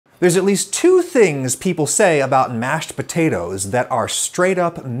There's at least two things people say about mashed potatoes that are straight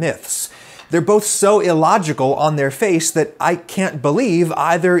up myths. They're both so illogical on their face that I can't believe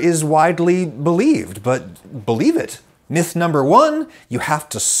either is widely believed, but believe it. Myth number one, you have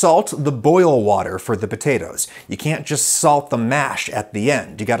to salt the boil water for the potatoes. You can't just salt the mash at the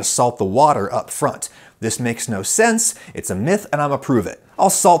end. You gotta salt the water up front. This makes no sense, it's a myth, and I'ma prove it. I'll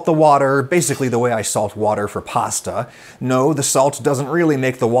salt the water basically the way I salt water for pasta. No, the salt doesn't really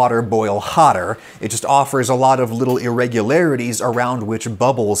make the water boil hotter. It just offers a lot of little irregularities around which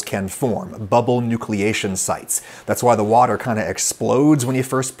bubbles can form, bubble nucleation sites. That's why the water kind of explodes when you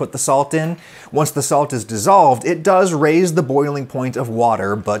first put the salt in. Once the salt is dissolved, it does raise the boiling point of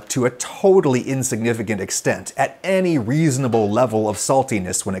water, but to a totally insignificant extent, at any reasonable level of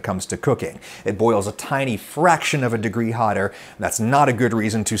saltiness when it comes to cooking. It boils a tiny fraction of a degree hotter, and that's not a good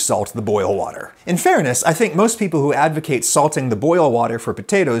reason to salt the boil water. In fairness, I think most people who advocate salting the boil water for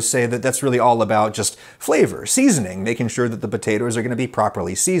potatoes say that that's really all about just flavor, seasoning, making sure that the potatoes are going to be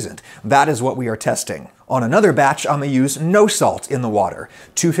properly seasoned. That is what we are testing. On another batch, I'm going to use no salt in the water.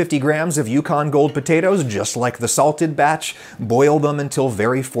 250 grams of Yukon Gold potatoes, just like the salted batch. Boil them until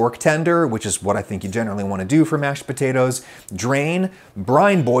very fork tender, which is what I think you generally want to do for mashed potatoes. Drain.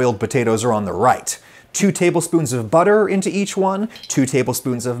 Brine boiled potatoes are on the right. 2 tablespoons of butter into each one, 2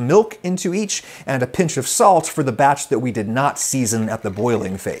 tablespoons of milk into each, and a pinch of salt for the batch that we did not season at the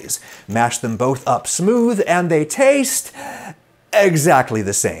boiling phase. Mash them both up smooth, and they taste exactly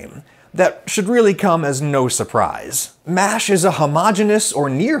the same. That should really come as no surprise. Mash is a homogeneous or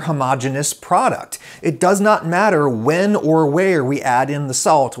near homogeneous product. It does not matter when or where we add in the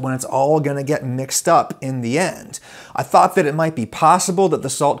salt when it's all gonna get mixed up in the end. I thought that it might be possible that the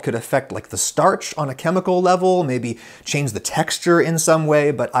salt could affect like the starch on a chemical level, maybe change the texture in some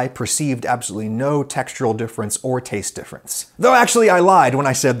way, but I perceived absolutely no textural difference or taste difference. Though actually I lied when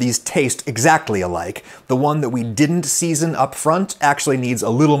I said these taste exactly alike. The one that we didn't season up front actually needs a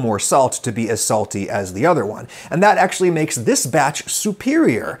little more salt to be as salty as the other one, and that actually makes this batch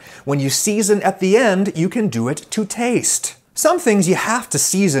superior. When you season at the end, you can do it to taste. Some things you have to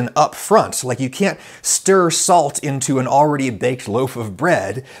season up front, like you can't stir salt into an already baked loaf of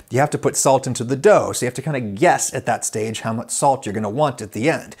bread. You have to put salt into the dough, so you have to kind of guess at that stage how much salt you're going to want at the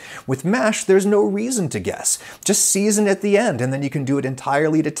end. With mash, there's no reason to guess. Just season at the end, and then you can do it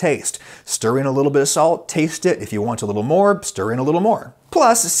entirely to taste. Stir in a little bit of salt, taste it. If you want a little more, stir in a little more.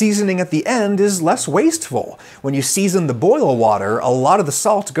 Plus, seasoning at the end is less wasteful. When you season the boil water, a lot of the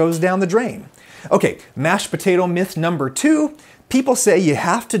salt goes down the drain. Okay, mashed potato myth number 2. People say you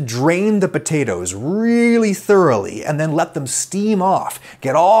have to drain the potatoes really thoroughly and then let them steam off.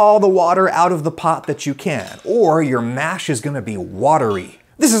 Get all the water out of the pot that you can, or your mash is going to be watery.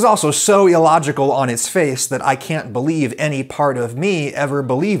 This is also so illogical on its face that I can't believe any part of me ever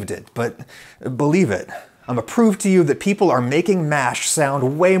believed it, but believe it. I'm gonna prove to you that people are making mash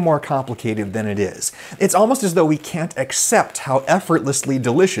sound way more complicated than it is. It's almost as though we can't accept how effortlessly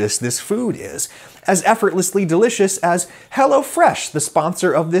delicious this food is. As effortlessly delicious as HelloFresh, the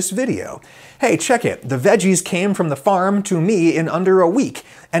sponsor of this video. Hey, check it. The veggies came from the farm to me in under a week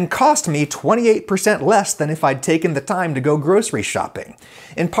and cost me 28% less than if I'd taken the time to go grocery shopping.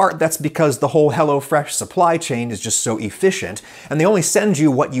 In part, that's because the whole HelloFresh supply chain is just so efficient, and they only send you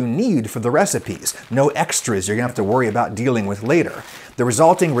what you need for the recipes. No extras you're gonna have to worry about dealing with later. The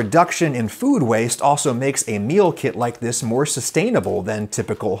resulting reduction in food waste also makes a meal kit like this more sustainable than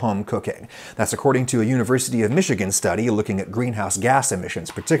typical home cooking. That's according to a University of Michigan study looking at greenhouse gas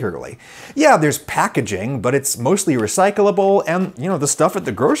emissions particularly. Yeah, there's packaging, but it's mostly recyclable, and the stuff at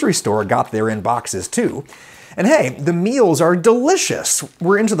the grocery store got there in boxes too. And hey, the meals are delicious.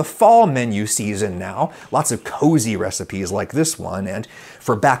 We're into the fall menu season now. Lots of cozy recipes like this one. And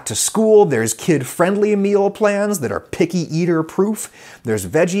for back to school, there's kid-friendly meal plans that are picky eater proof. There's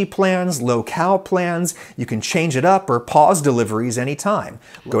veggie plans, low-cal plans. You can change it up or pause deliveries anytime.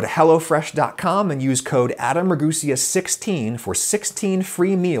 Go to HelloFresh.com and use code AdamRagusea16 for 16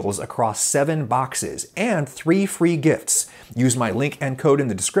 free meals across 7 boxes and 3 free gifts. Use my link and code in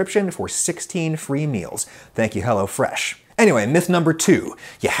the description for 16 free meals. Thank you, HelloFresh. Anyway, myth number 2.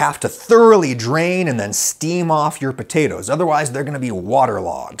 You have to thoroughly drain and then steam off your potatoes, otherwise they're going to be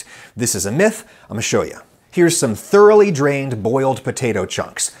waterlogged. This is a myth. I'm going to show you. Here's some thoroughly drained boiled potato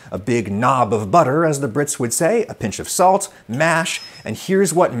chunks, a big knob of butter, as the Brits would say, a pinch of salt, mash, and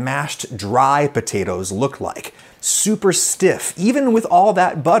here's what mashed dry potatoes look like. Super stiff, even with all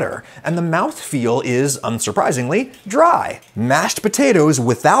that butter, and the mouthfeel is, unsurprisingly, dry. Mashed potatoes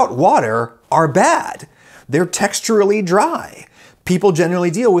without water are bad. They're texturally dry. People generally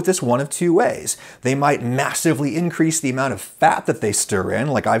deal with this one of two ways. They might massively increase the amount of fat that they stir in,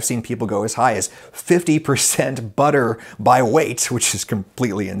 like I've seen people go as high as 50% butter by weight, which is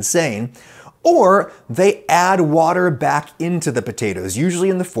completely insane. Or they add water back into the potatoes, usually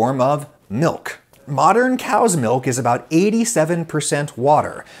in the form of milk. Modern cow's milk is about 87%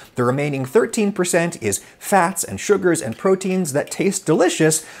 water. The remaining 13% is fats and sugars and proteins that taste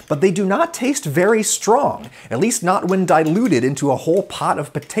delicious, but they do not taste very strong, at least not when diluted into a whole pot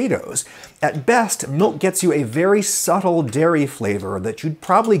of potatoes. At best, milk gets you a very subtle dairy flavor that you'd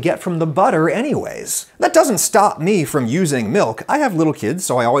probably get from the butter anyways. That doesn't stop me from using milk. I have little kids,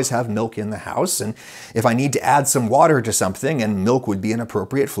 so I always have milk in the house, and if I need to add some water to something and milk would be an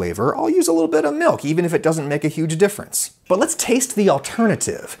appropriate flavor, I'll use a little bit of milk, even if it doesn't make a huge difference. But let's taste the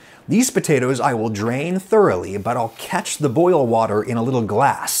alternative. These potatoes I will drain thoroughly, but I'll catch the boil water in a little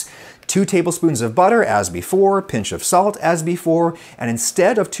glass. 2 tablespoons of butter as before, pinch of salt as before, and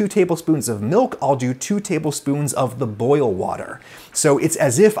instead of 2 tablespoons of milk, I'll do 2 tablespoons of the boil water. So it's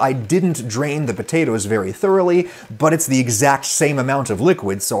as if I didn't drain the potatoes very thoroughly, but it's the exact same amount of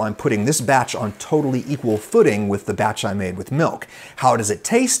liquid, so I'm putting this batch on totally equal footing with the batch I made with milk. How does it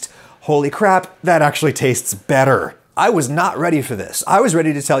taste? Holy crap, that actually tastes better. I was not ready for this. I was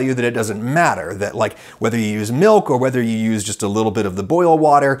ready to tell you that it doesn't matter, that like whether you use milk or whether you use just a little bit of the boil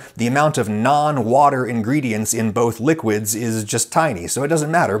water, the amount of non-water ingredients in both liquids is just tiny, so it doesn't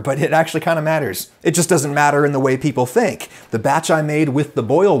matter, but it actually kind of matters. It just doesn't matter in the way people think. The batch I made with the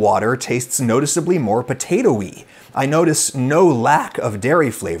boil water tastes noticeably more potato-y. I notice no lack of dairy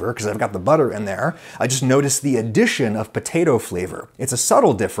flavor because I've got the butter in there. I just notice the addition of potato flavor. It's a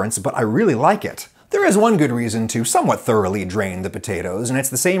subtle difference, but I really like it. There is one good reason to somewhat thoroughly drain the potatoes, and it's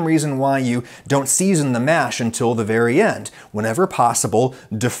the same reason why you don't season the mash until the very end. Whenever possible,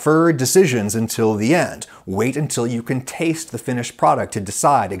 defer decisions until the end. Wait until you can taste the finished product to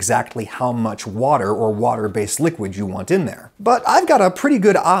decide exactly how much water or water-based liquid you want in there. But I've got a pretty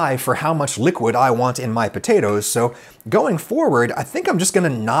good eye for how much liquid I want in my potatoes, so going forward, I think I'm just gonna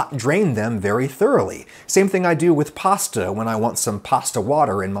not drain them very thoroughly. Same thing I do with pasta when I want some pasta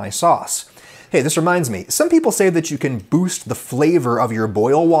water in my sauce. Hey, this reminds me, some people say that you can boost the flavor of your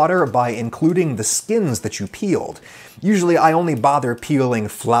boil water by including the skins that you peeled. Usually I only bother peeling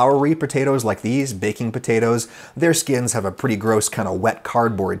floury potatoes like these, baking potatoes. Their skins have a pretty gross kind of wet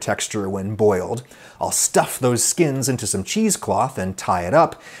cardboard texture when boiled. I'll stuff those skins into some cheesecloth and tie it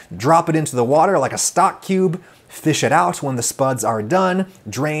up, drop it into the water like a stock cube, fish it out when the spuds are done,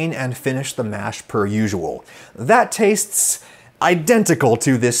 drain and finish the mash per usual. That tastes identical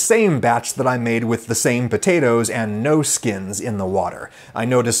to this same batch that I made with the same potatoes and no skins in the water. I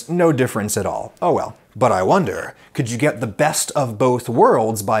noticed no difference at all. Oh well. But I wonder, could you get the best of both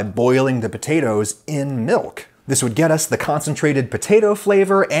worlds by boiling the potatoes in milk? This would get us the concentrated potato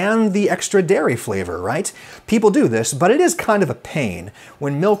flavor and the extra dairy flavor, right? People do this, but it is kind of a pain.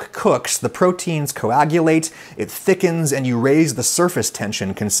 When milk cooks, the proteins coagulate, it thickens, and you raise the surface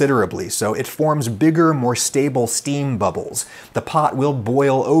tension considerably, so it forms bigger, more stable steam bubbles. The pot will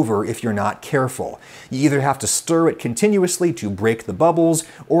boil over if you're not careful. You either have to stir it continuously to break the bubbles,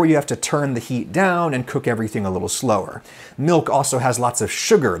 or you have to turn the heat down and cook everything a little slower. Milk also has lots of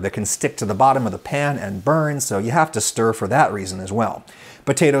sugar that can stick to the bottom of the pan and burn, so you have to stir for that reason as well.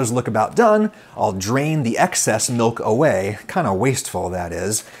 Potatoes look about done. I'll drain the excess milk away. Kind of wasteful, that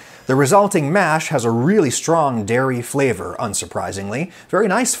is. The resulting mash has a really strong dairy flavor, unsurprisingly. Very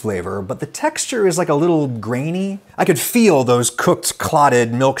nice flavor, but the texture is like a little grainy. I could feel those cooked,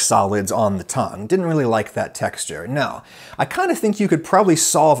 clotted milk solids on the tongue. Didn't really like that texture, no. I kind of think you could probably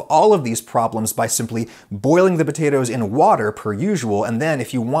solve all of these problems by simply boiling the potatoes in water per usual, and then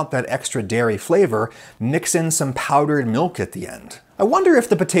if you want that extra dairy flavor, mix in some powdered milk at the end. I wonder if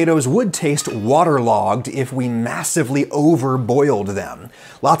the potatoes would taste waterlogged if we massively over-boiled them.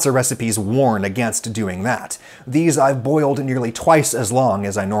 Lots of recipes warn against doing that. These I've boiled nearly twice as long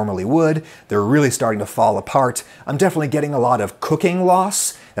as I normally would. They're really starting to fall apart. I'm definitely getting a lot of cooking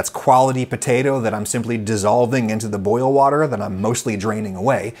loss. That's quality potato that I'm simply dissolving into the boil water that I'm mostly draining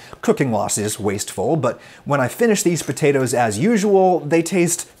away. Cooking loss is wasteful, but when I finish these potatoes as usual, they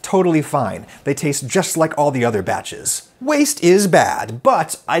taste totally fine. They taste just like all the other batches. Waste is bad,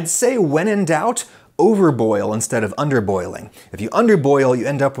 but I'd say when in doubt, overboil instead of underboiling. If you underboil, you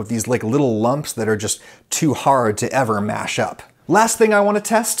end up with these like little lumps that are just too hard to ever mash up. Last thing I want to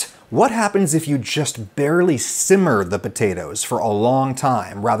test, What happens if you just barely simmer the potatoes for a long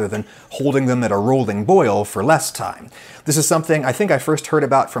time rather than holding them at a rolling boil for less time? This is something I think I first heard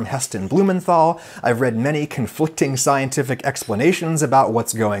about from Heston Blumenthal. I've read many conflicting scientific explanations about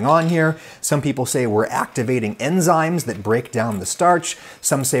what's going on here. Some people say we're activating enzymes that break down the starch.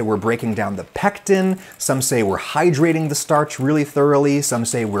 Some say we're breaking down the pectin. Some say we're hydrating the starch really thoroughly. Some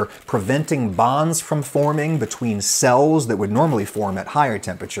say we're preventing bonds from forming between cells that would normally form at higher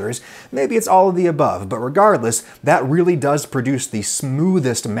temperatures. Maybe it's all of the above, but regardless, that really does produce the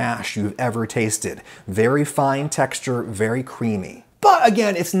smoothest mash you've ever tasted. Very fine texture, very creamy. But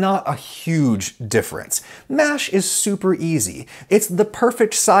again, it's not a huge difference. Mash is super easy. It's the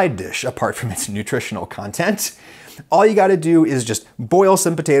perfect side dish, apart from its nutritional content. All you gotta do is just boil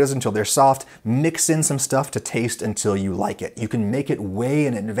some potatoes until they're soft, mix in some stuff to taste until you like it. You can make it way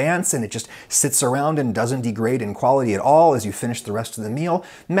in advance and it just sits around and doesn't degrade in quality at all as you finish the rest of the meal.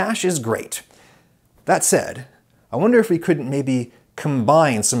 Mash is great. That said, I wonder if we couldn't maybe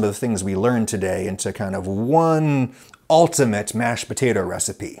combine some of the things we learned today into kind of one ultimate mashed potato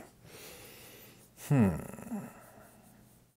recipe.